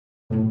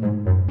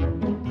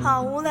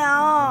好无聊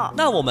哦。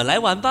那我们来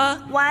玩吧。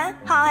玩？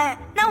好诶，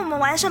那我们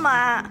玩什么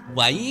啊？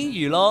玩英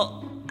语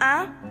咯。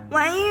啊？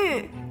玩英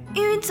语？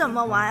英语怎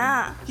么玩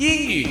啊？英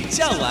语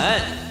酱玩，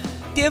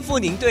颠覆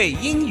您对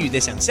英语的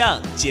想象，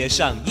接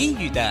上英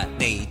语的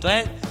那一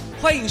端。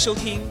欢迎收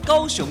听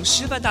高雄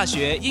师范大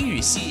学英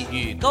语系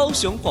与高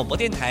雄广播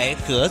电台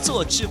合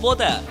作制播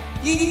的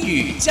英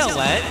语酱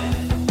玩。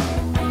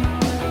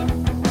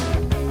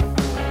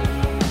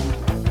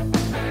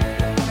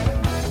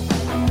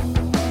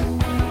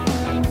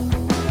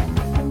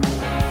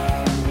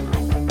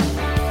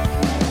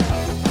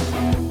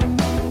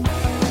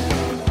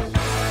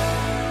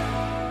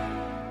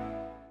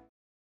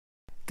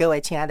各位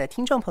亲爱的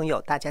听众朋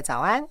友，大家早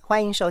安，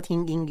欢迎收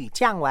听英语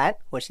酱玩，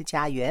我是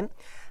家园。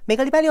每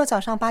个礼拜六早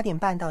上8点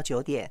半到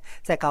9点，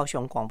在高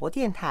雄广播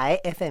电台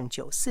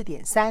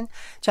FM94.3，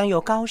将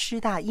由高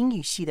师大英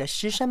语系的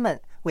师生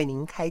们为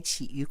您开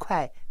启愉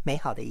快美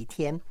好的一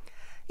天。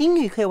英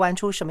语可以玩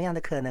出什么样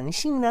的可能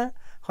性呢？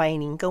欢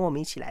迎您跟我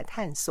们一起来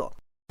探索。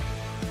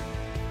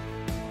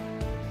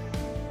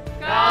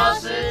高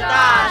师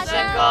大深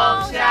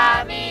攻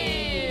虾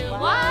米，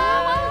哇！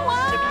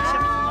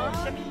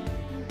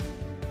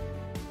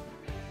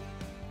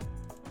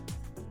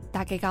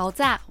大家早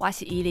早，我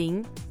是依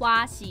琳，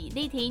我是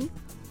丽婷。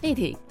丽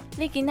婷，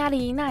你今仔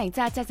日哪会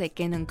早这侪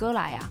鸡卵糕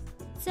来啊？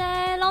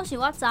这拢是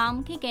我昨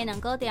昏去鸡卵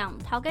糕店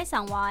头家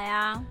送我的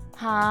啊。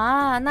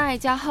哈，哪会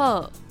这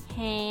好？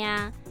嘿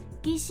啊，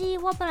其实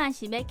我本来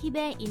是要去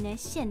买因的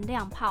限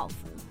量泡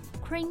芙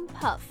 （cream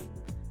puff）。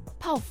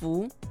泡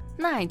芙？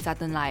哪会昨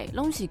顿来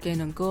拢是鸡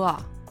卵糕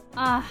啊？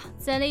啊，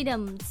这你就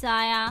唔知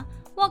啊！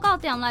我到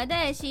店内底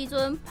的时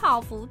阵，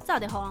泡芙早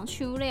就互人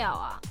抢了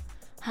啊。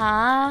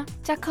哈，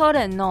这可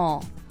怜哦。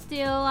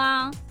对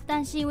啊，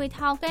但是因为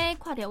头家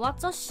看到我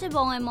足失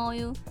望的模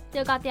样，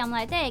就把店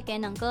内底的鸡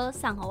卵糕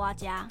送给我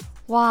吃。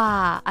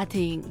哇，阿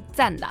婷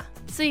赞啦，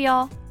水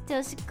哦。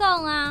就是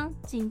讲啊，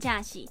真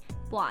正是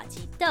跋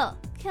一倒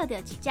捡到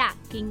一只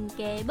金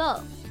鸡母，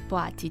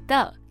跋一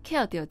倒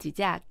捡到一只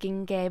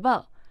金鸡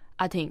母。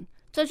阿婷，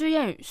这句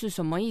谚语是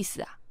什么意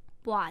思啊？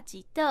跋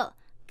一倒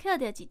捡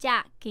到一只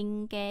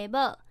金鸡母。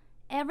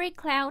Every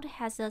cloud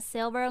has a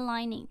silver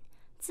lining。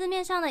字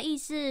面上的意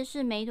思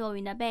是每朵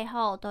云的背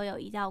后都有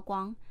一道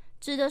光，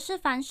指的是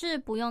凡事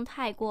不用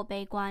太过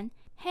悲观，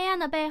黑暗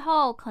的背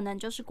后可能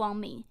就是光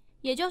明，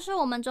也就是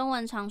我们中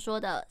文常说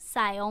的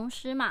塞翁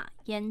失马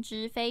焉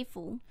知非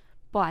福。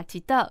跋一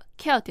倒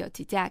捡到一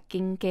只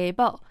金鸡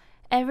母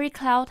Every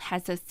cloud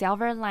has a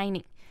silver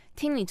lining。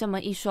 听你这么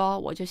一说，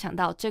我就想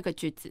到这个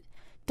句子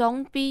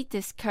Don't be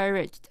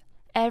discouraged.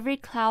 Every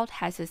cloud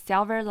has a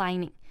silver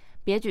lining。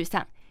 别沮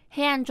丧，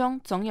黑暗中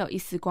总有一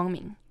丝光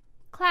明。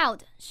Cloud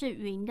是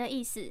云的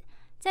意思，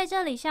在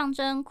这里象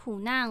征苦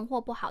难或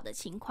不好的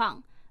情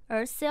况，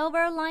而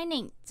silver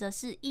lining 则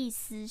是一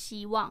丝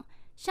希望，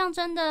象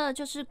征的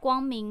就是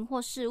光明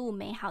或事物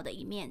美好的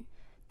一面。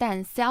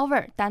但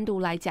silver 单独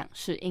来讲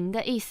是银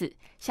的意思，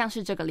像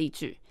是这个例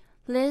句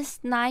This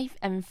knife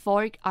and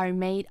fork are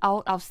made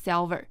out of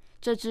silver。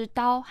 这只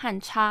刀和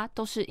叉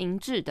都是银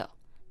制的。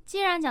既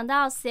然讲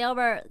到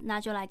silver，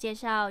 那就来介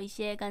绍一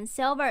些跟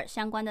silver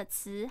相关的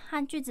词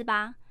和句子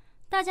吧。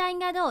大家应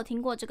该都有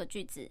听过这个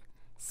句子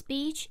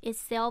Speech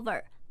is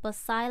silver, but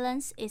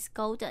silence is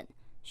golden。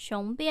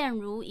 雄辩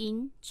如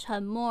银，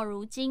沉默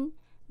如金。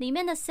里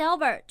面的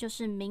silver 就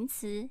是名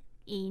词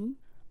银。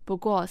不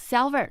过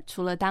silver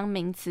除了当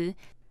名词，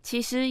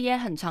其实也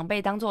很常被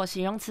当作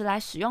形容词来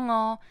使用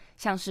哦。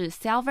像是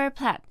silver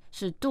plate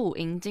是镀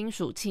银金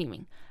属器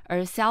皿，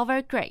而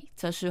silver gray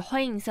则是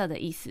灰银色的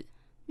意思。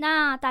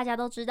那大家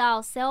都知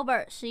道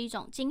silver 是一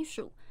种金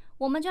属，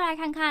我们就来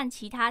看看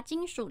其他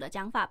金属的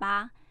讲法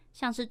吧。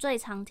像是最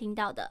常听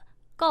到的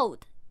gold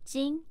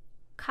金，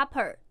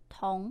 copper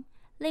铜，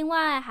另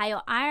外还有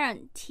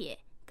iron 铁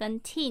跟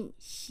tin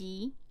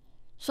锡。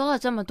说了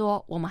这么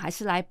多，我们还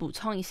是来补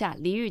充一下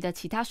俚语的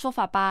其他说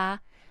法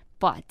吧。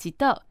跋一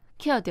倒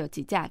捡到一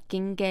只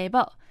金鸡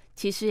母，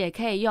其实也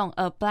可以用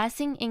a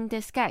blessing in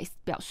disguise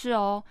表示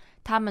哦，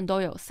它们都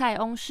有塞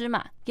翁失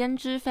马焉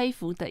知非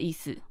福的意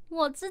思。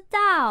我知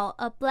道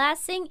a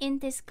blessing in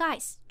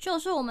disguise 就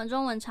是我们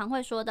中文常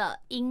会说的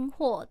因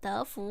祸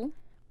得福。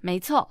没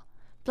错，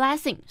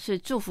 blessing 是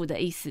祝福的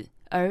意思，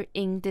而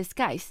in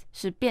disguise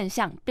是变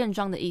相变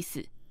装的意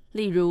思。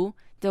例如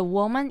The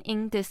woman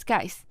in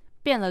disguise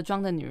变了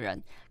装的女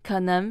人，可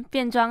能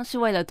变装是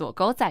为了躲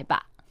狗仔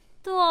吧。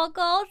躲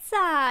狗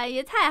仔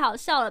也太好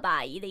笑了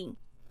吧，依琳，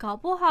搞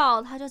不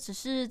好他就只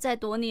是在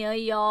躲你而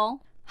已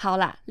哦。好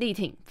啦，丽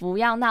婷，不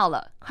要闹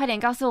了，快点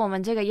告诉我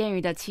们这个谚语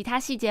的其他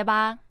细节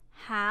吧。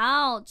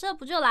好，这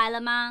不就来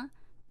了吗？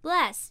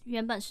 Bless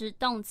原本是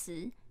动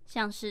词，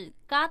像是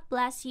God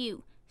bless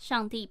you，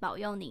 上帝保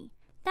佑你，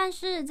但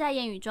是在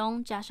谚语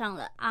中加上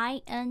了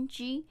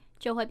ing，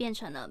 就会变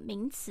成了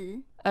名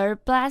词。而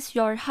bless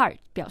your heart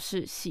表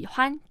示喜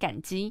欢、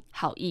感激、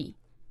好意。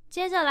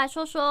接着来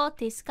说说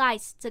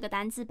disguise 这个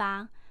单字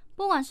吧。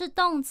不管是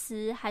动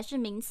词还是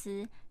名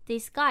词，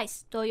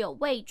 disguise 都有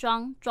伪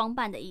装、装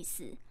扮的意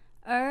思。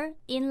而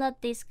in the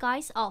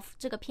disguise of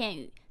这个片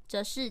语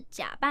则是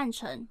假扮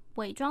成、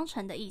伪装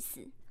成的意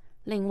思。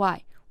另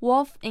外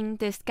wolf in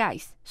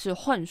disguise 是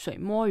浑水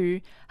摸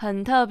鱼，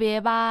很特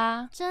别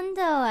吧？真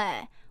的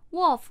耶，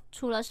 wolf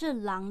除了是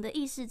狼的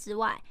意思之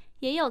外，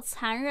也有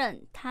残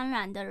忍、贪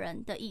婪的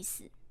人的意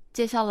思。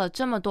介绍了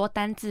这么多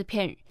单字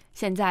片语，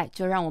现在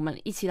就让我们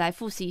一起来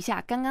复习一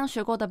下刚刚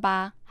学过的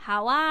吧。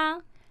好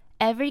啊。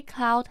 Every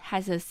cloud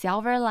has a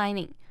silver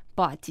lining，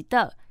 跋一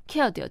倒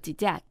捡到一只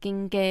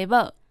金鸡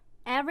母。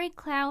 Every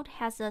cloud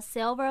has a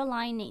silver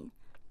lining，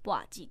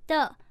 跋一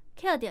倒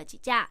捡到一只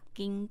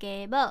金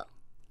鸡母。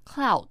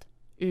 Cloud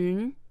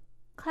云，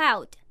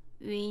 Cloud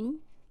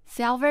云。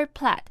 Silver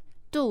plate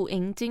镀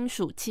银金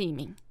属器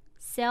皿。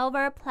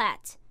 Silver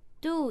plate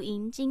镀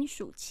银金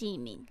属器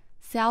皿。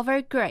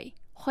 Silver gray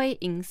灰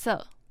银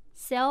色。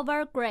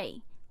 Silver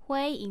gray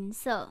灰银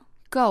色。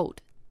 Gold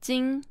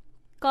金。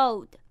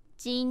 Gold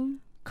金。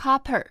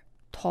 Copper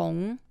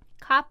铜。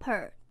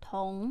 Copper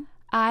铜。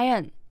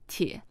 Iron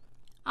铁。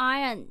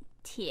 Iron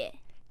铁。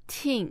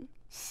 Tin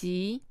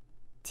锡。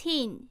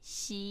 Tin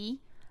锡。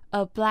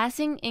 A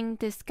blessing in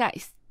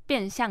disguise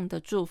变相的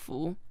祝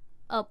福。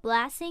 A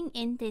blessing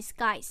in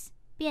disguise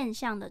变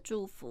相的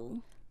祝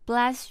福。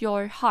 Bless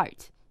your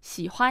heart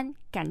喜欢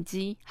感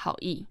激好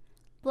意。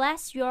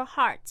 Bless your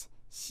heart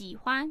喜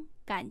欢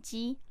感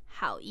激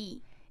好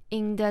意。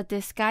 In the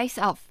disguise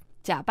of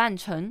假扮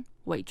成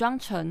伪装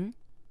成。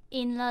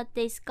 In the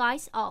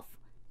disguise of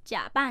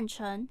假扮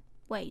成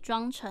伪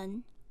装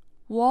成。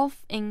 Wolf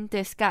in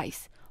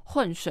disguise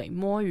浑水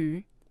摸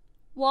鱼。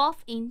 Wolf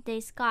in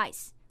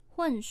disguise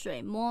浑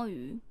水摸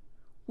鱼。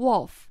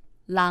 Wolf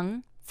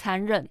狼，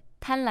残忍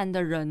贪婪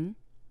的人。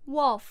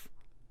 Wolf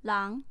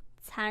狼，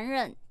残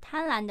忍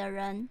贪婪的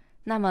人。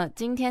那么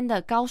今天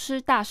的高师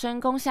大声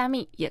公虾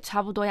米也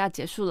差不多要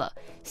结束了，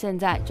现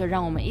在就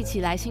让我们一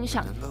起来欣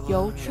赏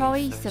由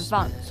Troye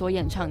Sivan 所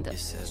演唱的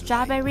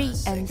Strawberry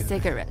and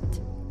Cigarette。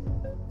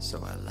 So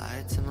I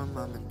lied to my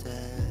mom and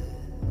dad.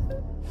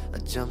 I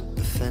jumped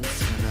the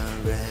fence and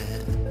I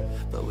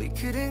ran, but we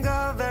couldn't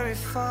go very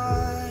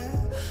far,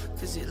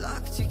 cause you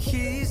locked your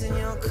keys in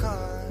your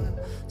car.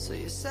 So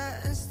you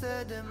sat and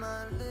stared at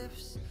my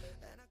lips.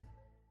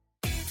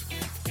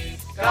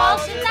 高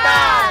师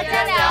大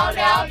家聊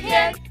聊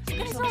天。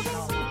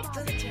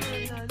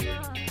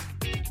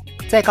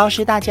在高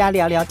师大家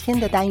聊聊天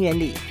的单元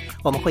里，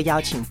我们会邀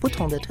请不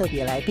同的特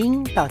别来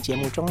宾到节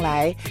目中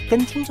来，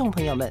跟听众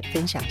朋友们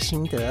分享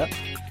心得。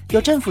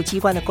有政府机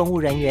关的公务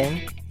人员，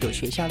有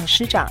学校的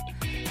师长，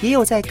也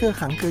有在各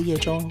行各业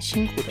中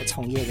辛苦的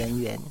从业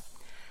人员。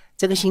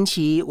这个星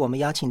期我们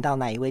邀请到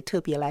哪一位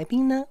特别来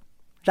宾呢？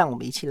让我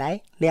们一起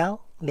来聊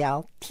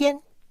聊天。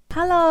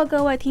 Hello，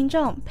 各位听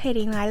众，佩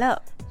玲来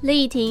了。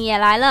丽婷也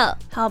来了，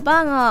好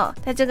棒哦！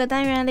在这个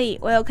单元里，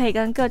我又可以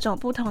跟各种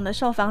不同的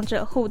受访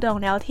者互动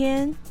聊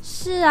天。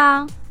是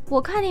啊，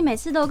我看你每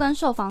次都跟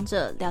受访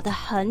者聊得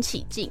很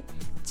起劲。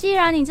既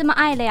然你这么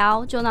爱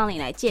聊，就让你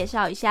来介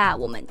绍一下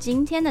我们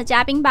今天的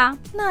嘉宾吧。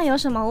那有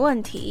什么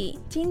问题？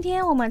今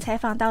天我们采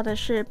访到的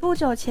是不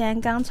久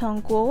前刚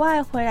从国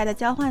外回来的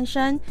交换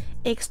生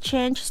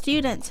Exchange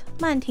Student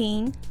曼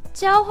婷。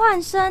交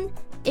换生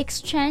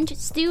Exchange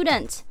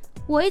Student，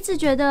我一直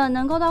觉得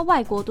能够到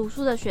外国读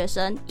书的学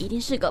生一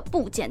定是个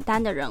不简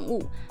单的人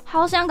物，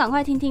好想赶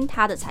快听听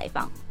他的采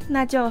访。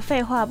那就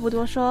废话不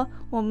多说，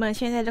我们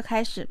现在就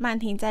开始曼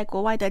婷在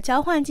国外的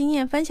交换经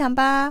验分享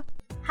吧。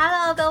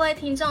Hello， 各位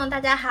听众，大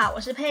家好，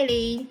我是佩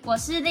玲，我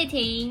是丽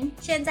婷。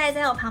现在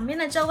在我旁边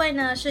的这位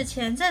呢，是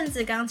前阵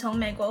子刚从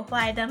美国回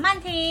来的曼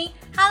婷。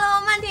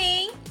Hello， 曼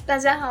婷。大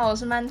家好，我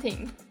是曼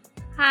婷。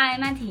嗨，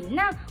曼婷。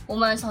那我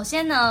们首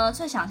先呢，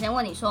最想先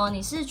问你说，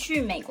你是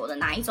去美国的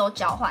哪一州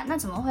交换？那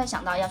怎么会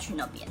想到要去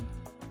那边？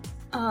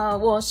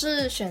我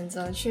是选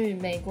择去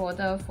美国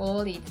的佛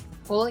罗里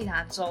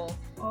达州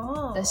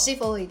的西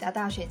佛罗里达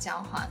大学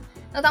交换。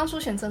那当初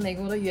选择美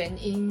国的原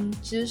因，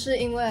其实是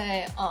因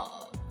为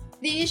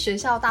第一学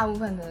校大部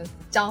分的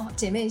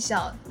姐妹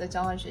校的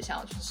交换学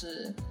校就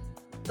是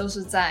都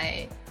是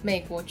在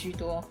美国居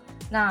多。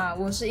那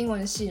我是英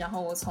文系，然后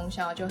我从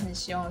小就很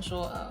希望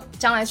说，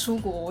将来出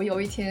国，我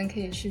有一天可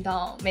以去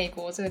到美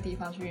国这个地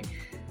方去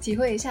体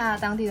会一下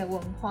当地的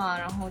文化，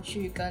然后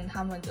去跟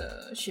他们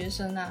的学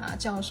生啊、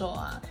教授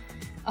啊，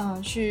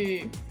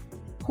去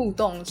互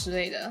动之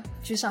类的，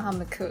去上他们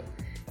的课，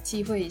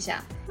体会一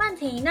下。曼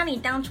婷，那你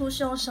当初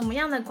是用什么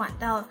样的管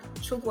道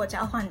出国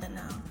交换的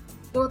呢？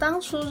我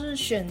当初是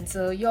选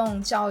择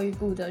用教育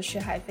部的学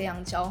海飞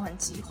扬交换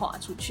计划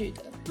出去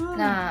的。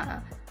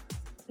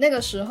那个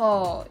时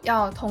候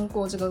要通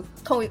过这个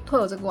透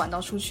有这个管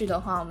道出去的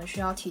话，我们需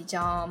要提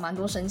交蛮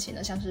多申请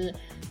的，像是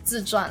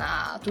自传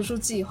啊、读书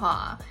计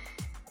划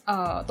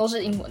啊，都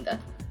是英文的。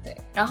对，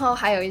然后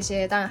还有一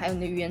些，当然还有你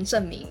的语言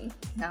证明，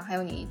然后还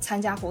有你参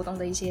加活动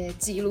的一些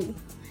记录，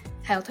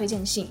还有推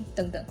荐信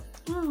等等。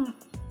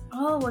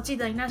我记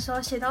得你那时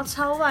候写到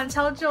超晚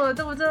超久了，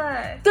对不对？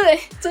对，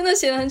真的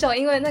写了很久，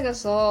因为那个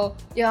时候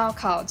又要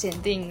考检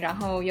定，然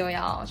后又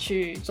要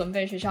去准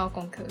备学校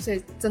功课，所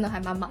以真的还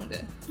蛮忙的。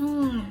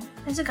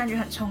但是感觉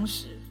很充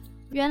实。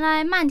原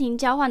来曼婷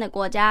交换的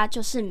国家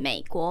就是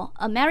美国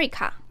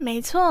America。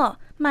没错，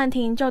曼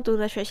婷就读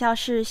的学校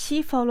是西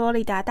佛罗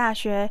里达大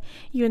学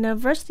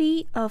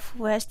University of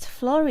West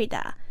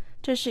Florida，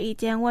 这是一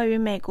间位于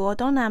美国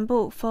东南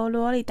部佛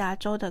罗里达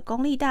州的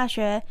公立大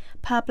学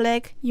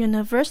Public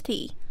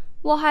University。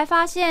我还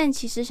发现，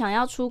其实想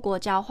要出国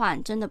交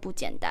换真的不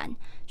简单，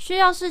需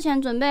要事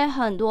前准备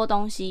很多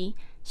东西，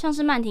像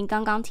是曼婷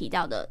刚刚提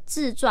到的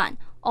自传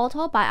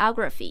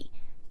autobiography、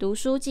 读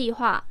书计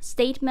划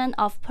statement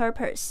of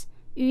purpose、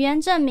 语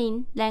言证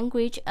明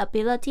language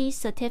ability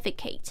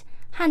certificate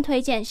和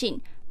推荐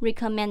信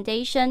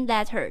recommendation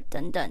letter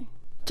等等。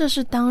这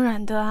是当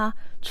然的啊，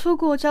出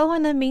国交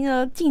换的名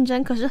额竞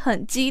争可是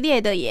很激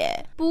烈的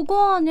耶。不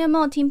过你有没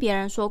有听别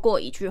人说过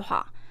一句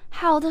话，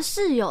好的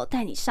室友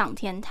带你上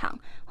天堂，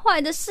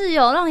坏的室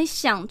友让你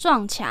想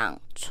撞墙。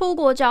出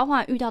国交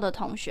换遇到的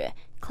同学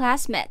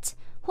classmate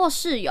或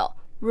室友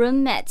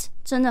roommate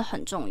真的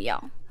很重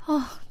要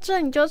哦。这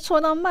你就戳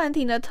到曼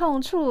婷的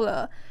痛处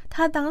了，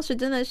她当时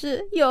真的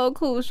是有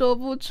苦说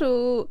不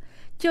出，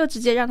就直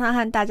接让她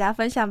和大家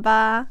分享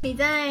吧。你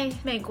在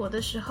美国的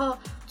时候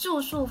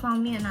住宿方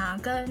面啊，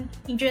跟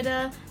你觉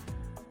得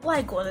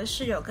外国的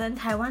室友跟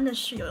台湾的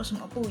室友有什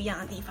么不一样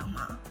的地方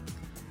吗？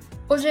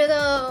我觉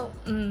得，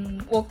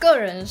我个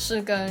人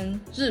是跟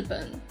日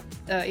本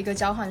的一个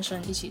交换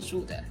生一起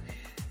住的，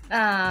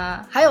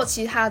那还有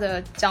其他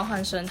的交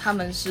换生，他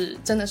们是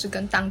真的是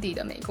跟当地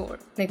的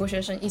美国学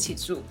生一起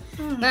住。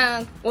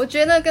那我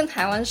觉得跟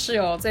台湾室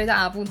友最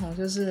大的不同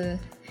就是，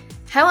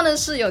台湾的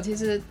室友其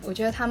实我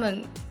觉得他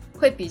们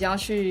会比较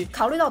去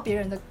考虑到别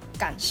人的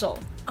感受。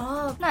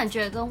哦，那你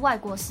觉得跟外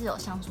国室友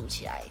相处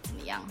起来怎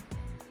么样？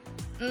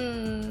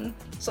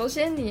首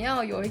先你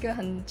要有一个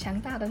很强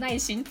大的耐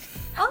心。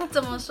哦，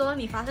怎么说？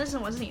你发生什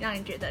么事情让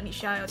你觉得你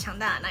需要有强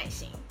大的耐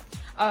心？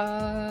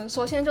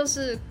首先就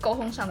是沟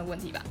通上的问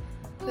题吧，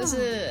就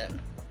是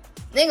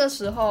那个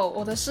时候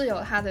我的室友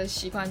他的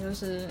习惯就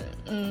是，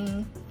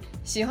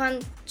喜欢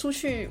出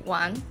去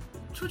玩，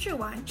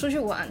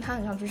他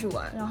很想出去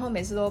玩，然后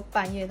每次都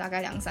半夜大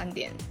概3-4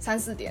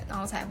点，然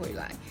后才回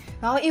来，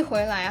然后一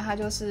回来他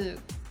就是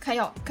看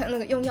那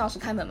个用钥匙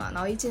开门嘛，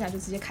然后一进来就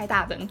直接开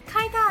大灯，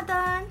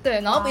对，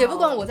然后也不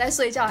管我在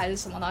睡觉还是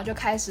什么，然后就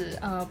开始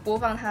播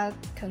放他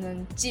可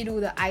能记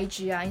录的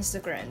IG 啊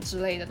Instagram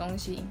之类的东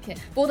西影片，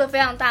播得非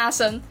常大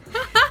声，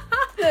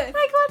对，太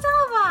夸张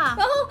了吧。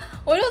然后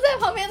我就在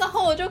旁边，然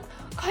后我就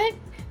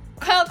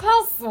快要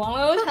死亡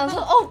了，我想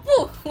说哦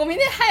不，我明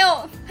天还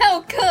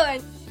有课哎。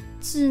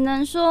只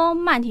能说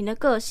曼婷的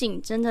个性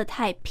真的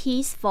太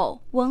peaceful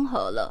温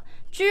和了，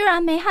居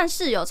然没和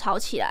室友吵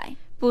起来。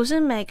不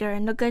是每个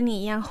人都跟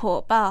你一样火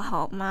爆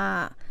好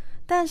吗？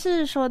但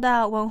是说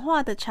到文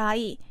化的差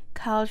异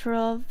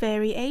cultural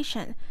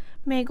variation，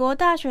 美国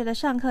大学的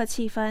上课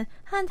气氛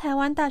和台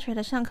湾大学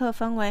的上课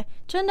氛围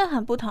真的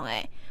很不同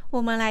耶。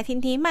我们来听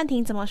听曼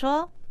婷怎么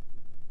说。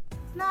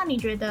那你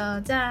觉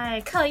得在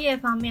课业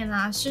方面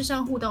啊，师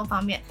生互动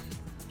方面，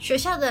学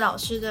校的老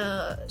师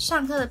的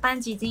上课的班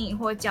级经营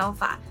或教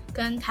法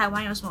跟台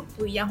湾有什么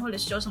不一样，或者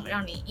是有什么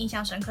让你印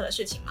象深刻的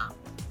事情吗？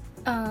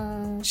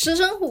师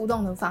生互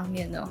动的方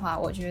面的话，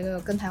我觉得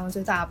跟台湾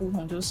最大的不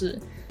同就是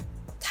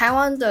台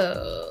湾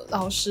的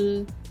老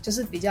师就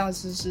是比较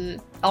就是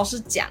老师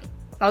在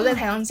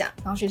台上讲，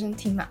然后学生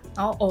听嘛，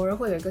然后偶尔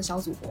会有一个小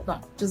组活动，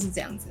就是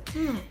这样子。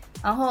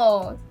然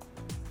后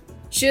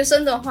学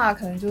生的话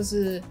可能就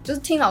是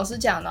听老师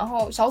讲，然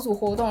后小组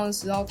活动的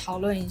时候讨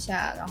论一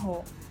下，然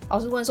后老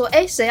师问说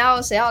谁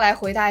要来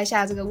回答一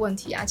下这个问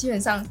题啊，基本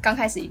上刚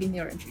开始一定没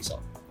有人举手。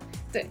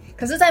对，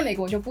可是在美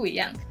国就不一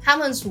样，他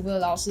们除了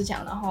老师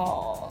讲，然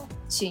后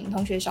请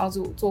同学小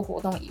组做活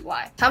动以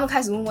外，他们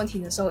开始问问题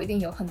的时候，一定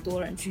有很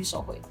多人举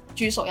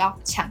手要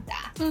抢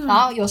答，然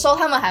后有时候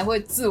他们还会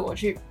自我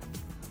去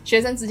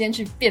学生之间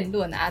去辩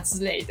论啊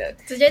之类的，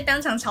直接当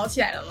场吵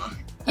起来了吗？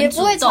也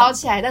不会吵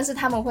起来，但是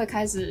他们会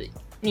开始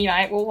你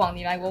来我往，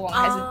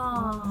开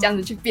始这样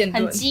子去辩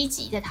论，很积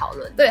极在讨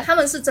论。对，他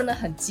们是真的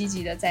很积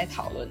极的在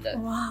讨论的。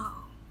哇！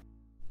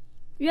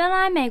原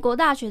来美国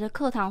大学的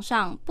课堂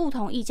上，不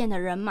同意见的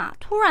人马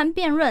突然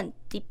辩论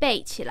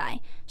debate 起来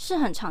是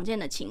很常见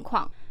的情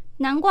况，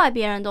难怪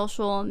别人都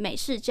说美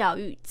式教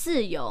育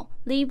自由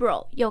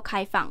liberal 又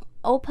开放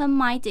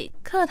open-minded。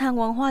 课堂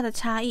文化的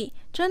差异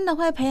真的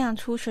会培养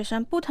出学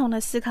生不同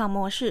的思考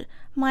模式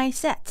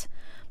mindset。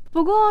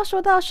 不过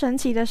说到神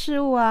奇的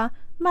事物啊，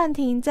曼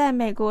婷在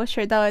美国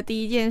学到的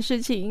第一件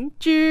事情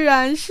居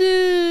然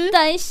是……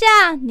等一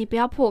下，你不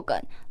要破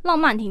梗，让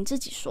曼婷自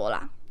己说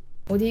啦。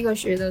我第一个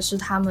学的是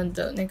他们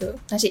的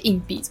那些硬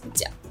币怎么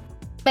讲，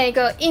每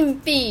个硬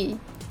币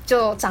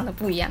就长得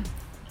不一样。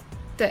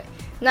对，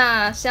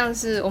那像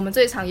是我们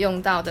最常用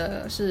到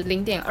的是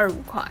 0.25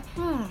 块，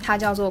它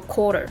叫做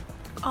quarter。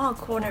哦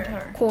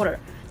quarter，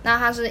 那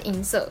它是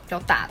银色比较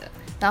大的，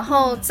然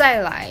后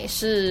再来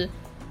是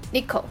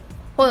nickel，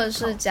 或者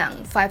是讲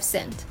5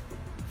 cent，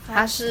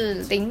 它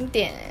是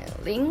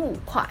 0.05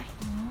 块。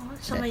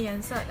什么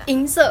颜色的？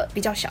银色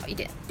比较小一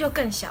点，又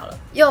更小了，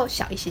又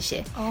小一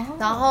些。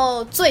然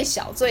后最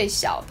小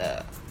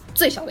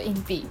的硬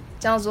币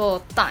叫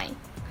做 dime，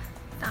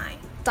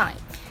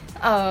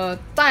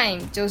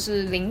 dime 就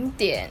是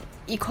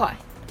0.1块，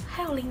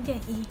还有0.1，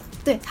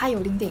对，它有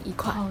0.1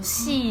块，好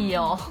细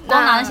哦，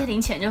光拿那些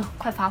零钱就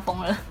快发疯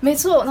了。没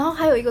错，然后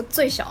还有一个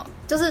最小，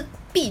就是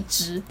币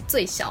值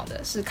最小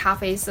的是咖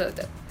啡色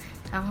的，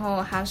然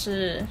后它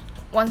是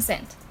1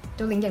 cent，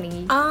 就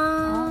0.01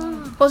啊，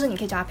或是你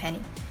可以叫它 penny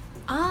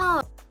啊，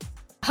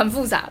很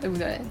复杂，对不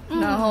对？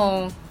然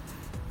后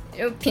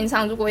因为平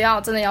常如果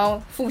真的要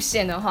付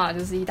现的话，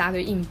就是一大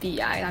堆硬币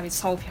啊，一大堆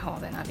钞票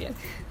在那边。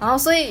然后，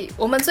所以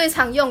我们最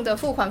常用的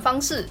付款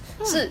方式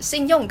是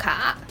信用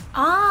卡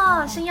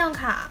信用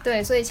卡。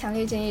对，所以强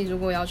烈建议，如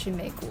果要去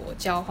美国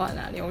交换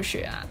啊、留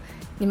学啊，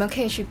你们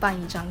可以去办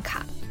一张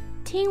卡。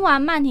听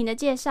完曼婷的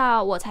介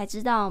绍，我才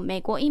知道美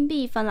国硬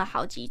币分了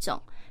好几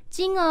种，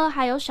金额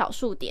还有小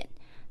数点，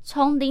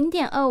从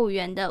0.25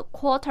元的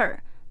quarter、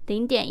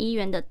0.1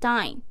元的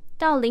dime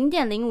到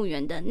0.05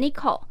元的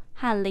nickel。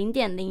和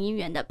0.01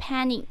元的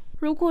penny。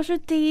 如果是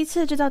第一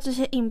次知道这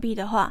些硬币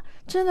的话，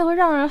真的会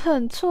让人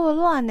很错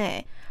乱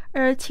耶。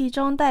而其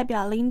中代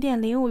表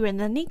0.05元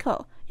的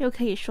nickel 又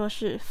可以说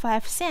是5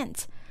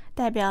 cent，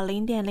 代表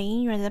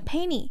0.01元的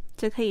penny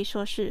则可以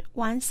说是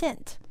1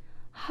 cent。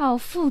 好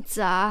复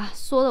杂，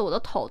说的我都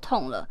头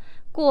痛了。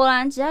果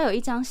然只要有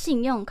一张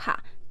信用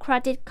卡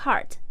credit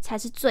card 才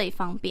是最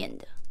方便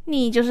的。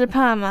你就是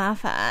怕麻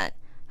烦。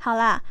好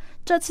啦，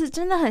这次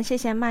真的很谢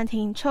谢曼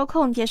婷抽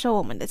空接受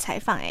我们的采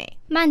访诶。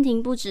曼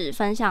婷不只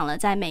分享了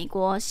在美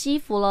国西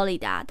佛罗里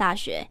达大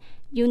学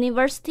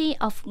University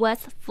of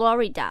West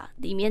Florida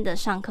里面的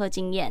上课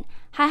经验，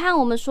还和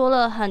我们说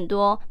了很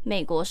多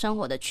美国生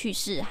活的趣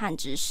事和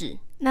知识。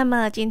那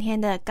么今天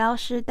的高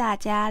师大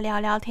家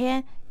聊聊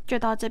天就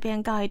到这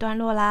边告一段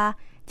落啦。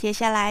接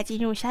下来进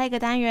入下一个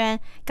单元，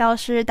高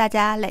师大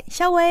家冷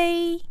笑话。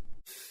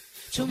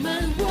充满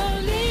活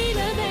力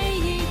的每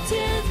一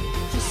天，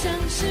就像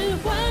是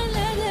欢乐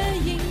的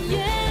音乐，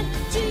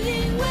只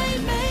因为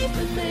每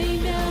分每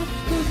秒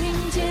都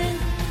听见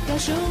高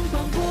雄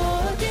广播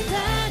电台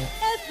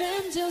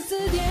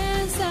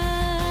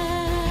FM94.3。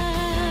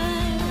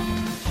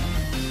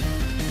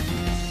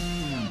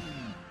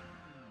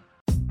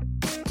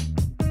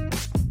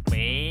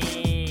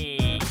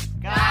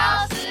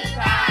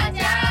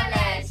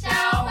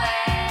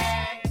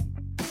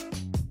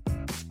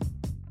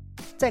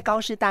在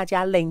高师大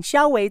家冷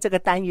消维这个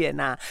单元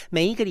啊，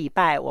每一个礼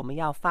拜我们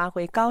要发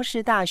挥高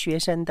师大学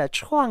生的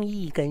创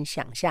意跟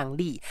想象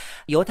力，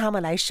由他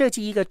们来设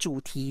计一个主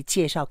题，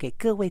介绍给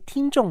各位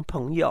听众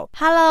朋友。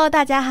 Hello，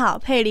 大家好，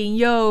佩玲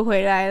又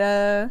回来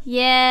了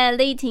耶，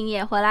丽婷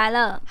也回来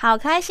了，好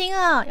开心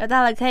哦，又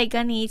到了可以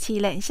跟你一起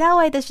冷消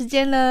维的时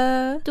间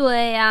了。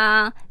对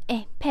啊，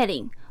佩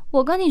玲，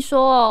我跟你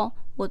说哦，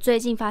我最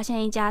近发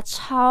现一家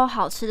超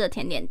好吃的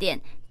甜点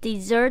店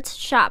Dessert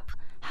Shop，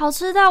好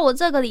吃到我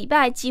这个礼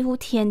拜几乎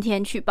天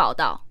天去报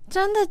道。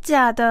真的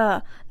假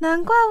的？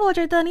难怪我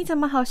觉得你怎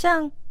么好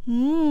像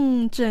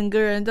整个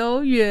人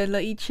都圆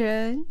了一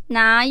圈。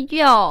哪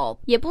有，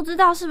也不知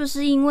道是不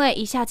是因为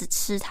一下子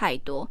吃太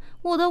多，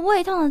我的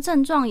胃痛的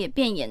症状也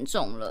变严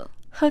重了。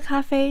喝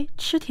咖啡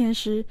吃甜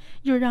食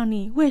又让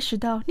你胃食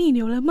道逆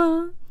流了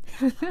吗？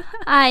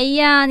哎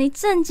呀，你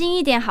正经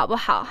一点好不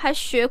好？还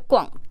学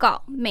广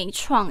告，没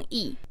创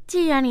意。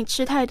既然你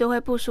吃太多会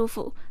不舒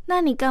服，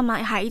那你干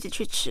嘛还一直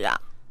去吃啊？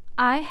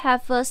 I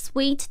have a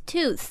sweet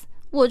tooth，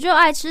 我就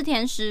爱吃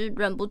甜食，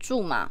忍不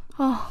住嘛。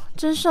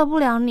真受不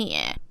了你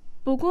耶。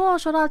不过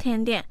说到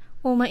甜点，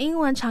我们英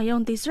文常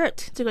用 dessert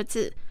这个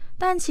字，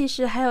但其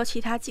实还有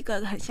其他几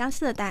个很相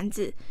似的单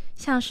字，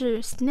像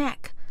是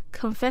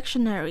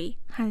snack、confectionery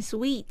和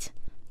sweet。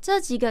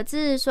这几个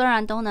字虽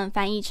然都能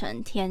翻译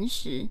成甜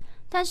食，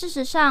但事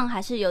实上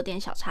还是有点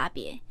小差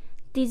别。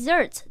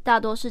Dessert 大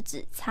多是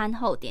指餐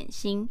后点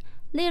心，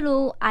例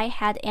如 I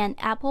had an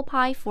apple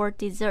pie for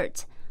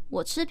dessert，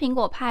 我吃苹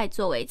果派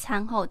作为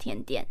餐后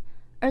甜点。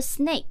而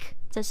snack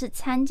则是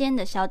餐间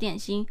的小点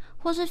心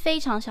或是非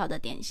常小的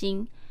点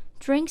心。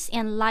Drinks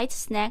and light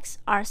snacks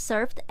are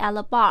served at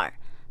the bar，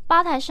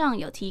 吧台上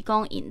有提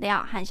供饮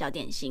料和小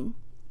点心。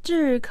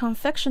至于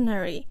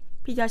confectionery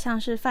比较像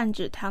是泛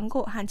指糖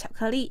果和巧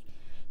克力。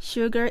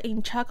Sugar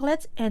in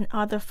chocolate and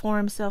other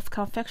forms of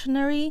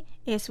confectionery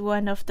is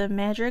one of the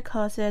major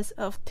causes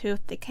of tooth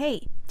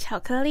decay。 巧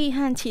克力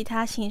和其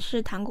他形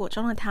式糖果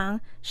中的糖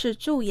是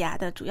蛀牙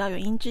的主要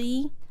原因之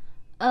一。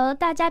而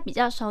大家比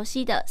较熟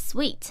悉的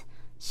sweet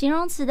形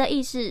容词的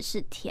意思是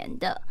甜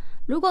的，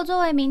如果作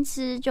为名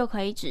词就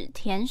可以指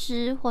甜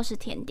食或是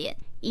甜点。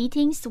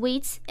 Eating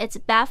sweets is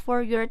bad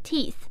for your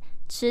teeth，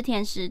 吃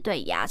甜食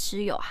对牙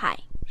齿有害。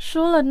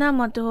说了那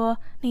么多，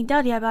你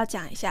到底要不要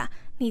讲一下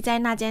你在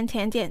那间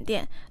甜点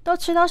店都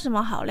吃到什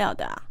么好料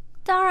的啊？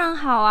当然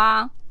好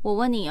啊，我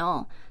问你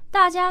哦，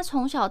大家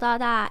从小到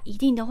大一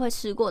定都会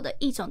吃过的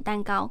一种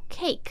蛋糕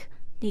cake，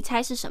 你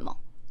猜是什么？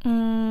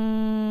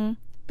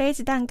杯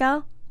子蛋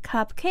糕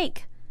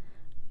cupcake，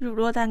 乳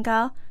酪蛋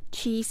糕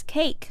cheese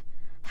cake，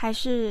 还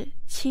是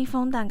戚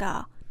风蛋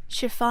糕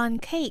chiffon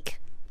cake？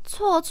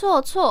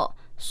 错，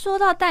说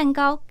到蛋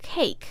糕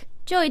cake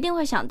就一定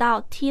会想到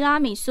提拉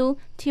米苏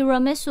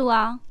tiramisu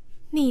啊。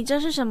你这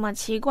是什么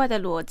奇怪的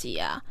逻辑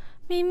啊？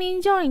明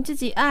明就你自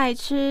己爱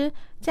吃，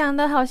讲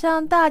的好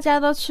像大家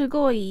都吃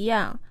过一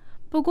样。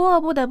不过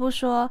不得不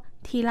说，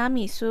提拉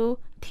米苏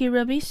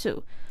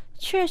Tiramisu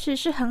确实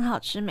是很好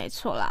吃，没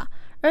错啦。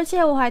而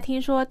且我还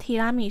听说提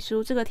拉米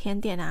苏这个甜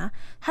点啊，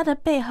它的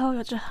背后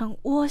有着很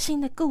窝心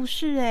的故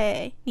事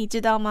诶，你知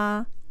道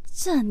吗？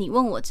这你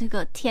问我这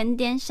个甜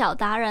点小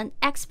达人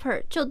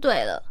expert 就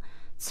对了。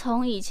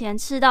从以前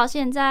吃到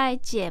现在，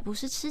姐不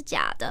是吃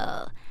假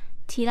的。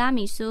提拉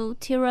米苏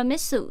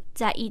Tiramisu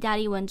在意大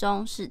利文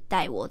中是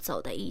带我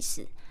走的意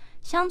思。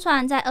相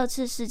传在2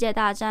次世界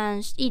大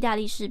战，意大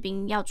利士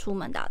兵要出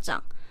门打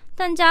仗，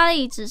但家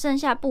里只剩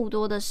下不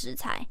多的食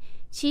材，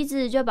妻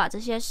子就把这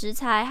些食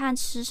材和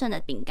吃剩的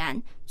饼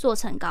干做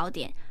成糕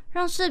点，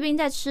让士兵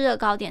在吃了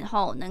糕点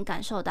后能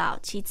感受到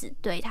妻子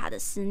对他的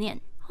思念。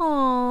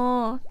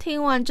哦，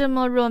听完这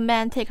么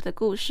romantic 的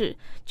故事，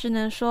只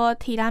能说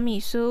提拉米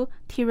苏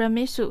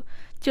Tiramisu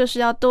就是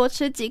要多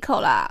吃几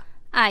口啦。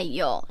哎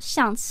呦，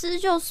想吃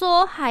就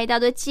说，还一大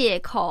堆借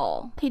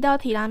口。提到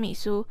提拉米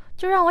苏，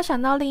就让我想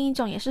到另一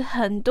种也是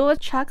很多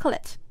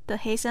chocolate 的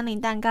黑森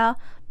林蛋糕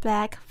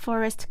Black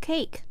Forest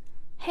Cake。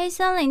 黑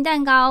森林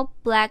蛋糕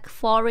Black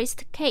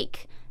Forest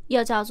Cake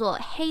又叫做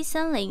黑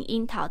森林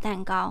樱桃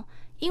蛋糕，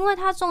因为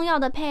它重要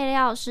的配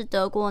料是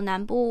德国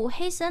南部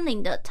黑森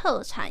林的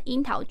特产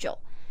樱桃酒。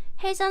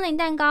黑森林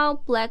蛋糕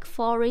Black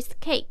Forest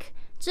Cake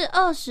自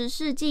20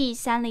世纪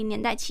30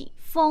年代起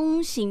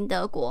风行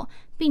德国，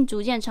并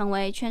逐渐成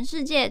为全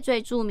世界最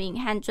著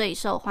名和最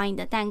受欢迎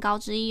的蛋糕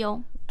之一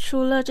哦。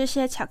除了这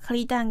些巧克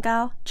力蛋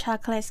糕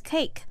Chocolate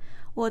Cake，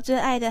 我最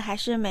爱的还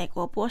是美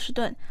国波士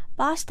顿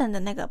Boston 的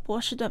那个波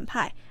士顿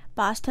派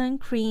Boston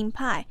Cream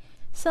Pie，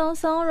 松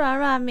松软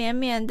软绵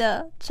绵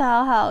的，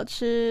超好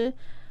吃。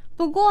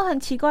不过很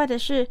奇怪的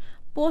是，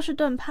波士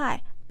顿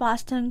派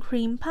Boston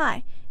Cream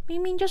Pie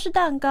明明就是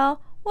蛋糕，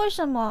为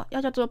什么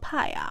要叫做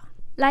派啊？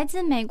来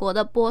自美国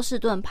的波士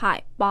顿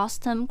派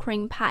Boston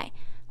Cream Pie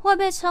会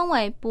被称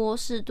为波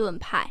士顿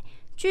派，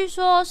据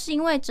说是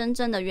因为真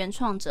正的原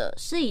创者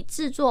是以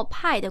制作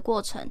派的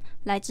过程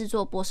来制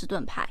作波士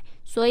顿派，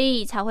所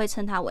以才会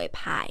称它为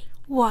派。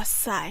哇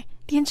塞，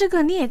连这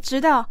个你也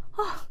知道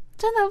哦，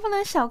真的不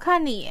能小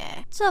看你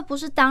耶。这不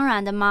是当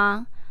然的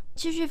吗？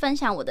继续分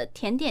享我的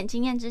甜点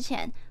经验之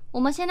前，我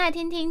们先来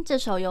听听这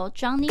首由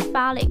Johnny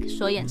Falik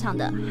所演唱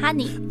的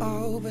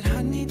Honey。Oh, but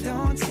honey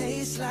don't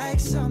taste like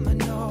summer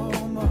no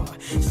more.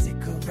 Stick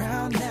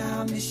around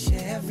now, miss you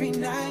every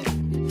night.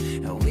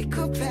 And we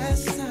could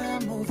pass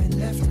time moving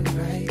left and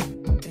right.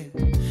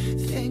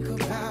 Think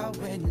about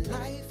when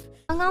life.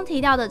 刚刚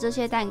提到的这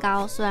些蛋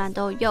糕虽然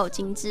都又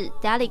精致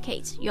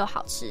delicate 又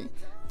好吃，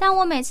但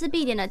我每次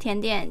必点的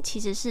甜点其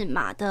实是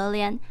马德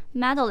莲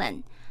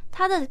Madeleine。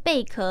它的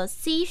贝壳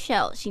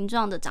seashell 形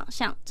状的长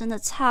相真的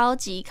超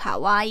级卡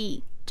哇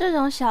伊。这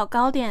种小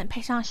糕点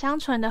配上香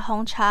醇的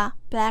红茶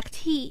black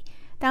tea，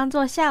 当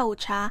做下午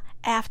茶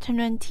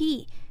afternoon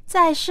tea，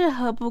 再适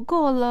合不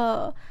过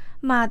了。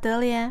马德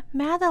莲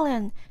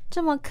Madeleine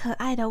这么可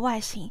爱的外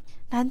形，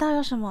难道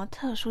有什么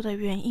特殊的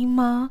原因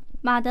吗？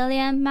马德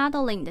莲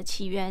Madeleine 的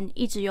起源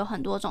一直有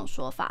很多种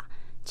说法，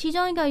其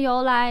中一个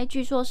由来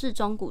据说是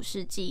中古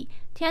世纪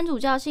天主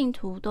教信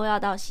徒都要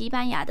到西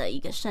班牙的一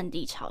个圣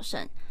地朝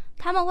圣，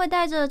他们会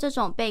带着这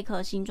种贝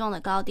壳形状的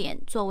糕点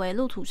作为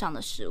路途上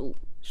的食物。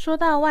说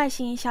到外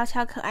形小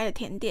巧可爱的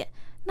甜点，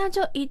那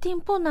就一定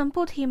不能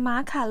不提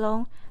马卡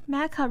龙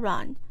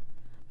Macaron。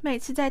 每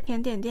次在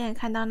甜点店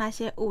看到那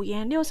些五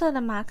颜六色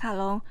的马卡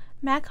龙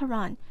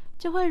Macaron，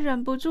 就会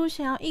忍不住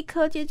想要一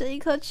颗接着一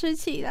颗吃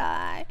起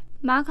来。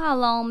马卡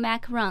龙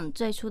Macaron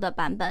最初的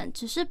版本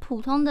只是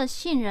普通的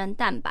杏仁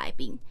蛋白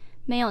饼，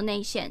没有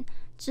内馅，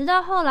直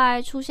到后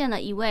来出现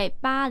了一位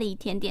巴黎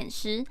甜点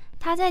师，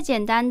他在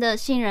简单的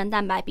杏仁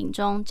蛋白饼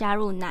中加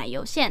入奶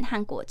油馅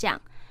和果酱，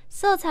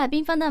色彩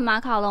缤纷的马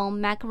卡龙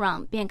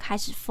Macaron 便开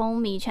始风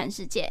靡全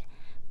世界。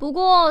不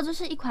过这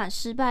是一款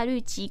失败率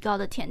极高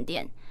的甜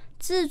点，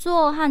制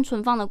作和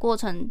存放的过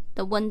程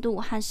的温度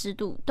和湿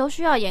度都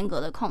需要严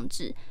格的控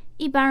制，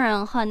一般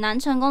人很难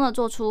成功的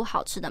做出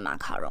好吃的马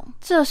卡龙。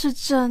这是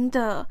真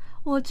的，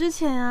我之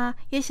前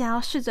也想要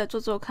试着做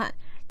做看，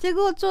结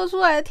果做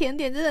出来的甜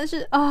点真的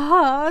是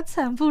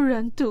惨不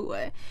忍睹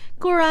诶。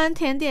果然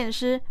甜点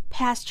师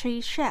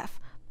pastry chef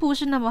不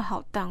是那么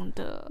好当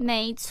的。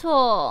没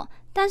错，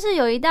但是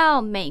有一道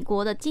美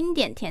国的经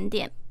典甜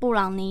点布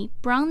朗尼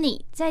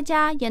brownie 在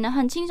家也能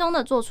很轻松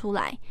的做出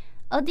来。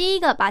而第一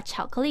个把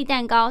巧克力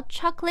蛋糕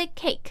chocolate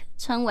cake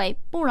称为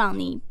布朗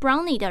尼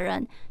brownie 的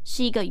人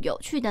是一个有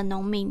趣的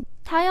农民，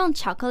他用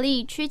巧克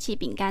力曲奇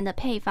饼干的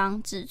配方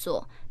制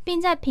作，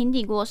并在平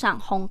底锅上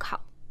烘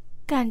烤。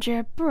感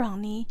觉布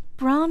朗尼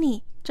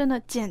brownie 真的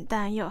简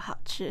单又好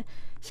吃，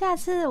下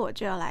次我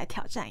就要来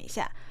挑战一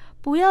下。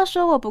不要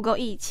说我不够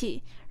义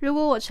气，如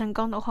果我成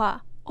功的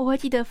话，我会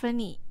记得分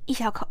你一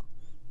小口。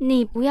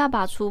你不要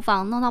把厨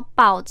房弄到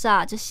爆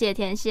炸就谢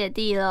天谢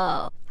地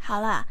了。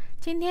好啦，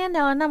今天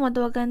聊了那么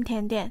多跟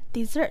甜点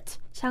dessert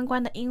相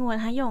关的英文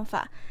和用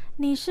法，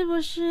你是不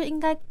是应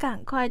该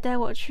赶快带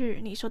我去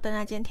你说的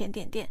那间甜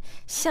点店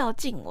孝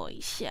敬我一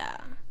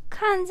下？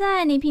看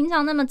在你平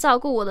常那么照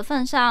顾我的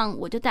份上，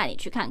我就带你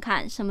去看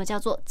看什么叫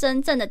做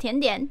真正的甜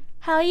点。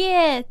好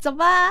耶，走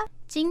吧。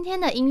今天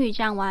的英语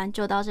这样玩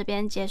就到这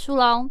边结束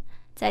咯。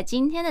在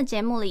今天的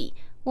节目里，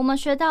我们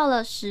学到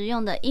了实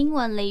用的英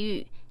文俚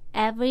语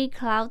Every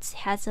cloud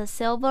has a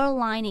silver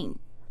lining，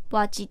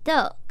 我记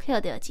得捡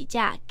到一只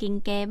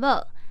金鸡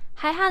母，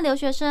还和留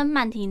学生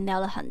曼婷聊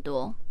了很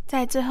多。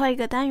在最后一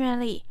个单元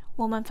里，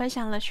我们分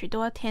享了许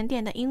多甜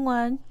点的英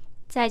文。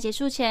在结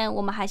束前，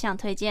我们还想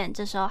推荐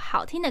这首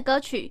好听的歌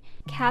曲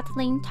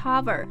Kathleen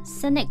Tarver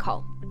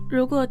Cynical。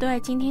 如果对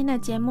今天的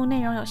节目内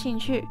容有兴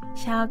趣，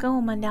想要跟我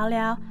们聊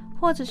聊，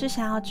或者是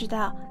想要知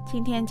道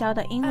今天教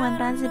的英文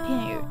单字片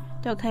语，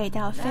都可以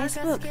到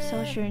Facebook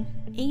搜寻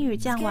英语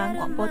酱玩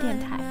广播电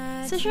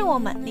台，私讯我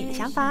们你的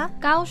想法。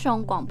高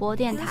雄广播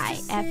电台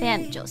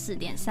FM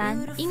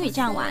 94.3英语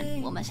酱玩，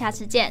我们下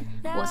次见。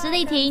我是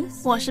丽婷，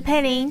我是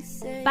佩玲，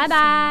拜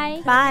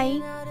拜，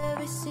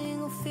拜。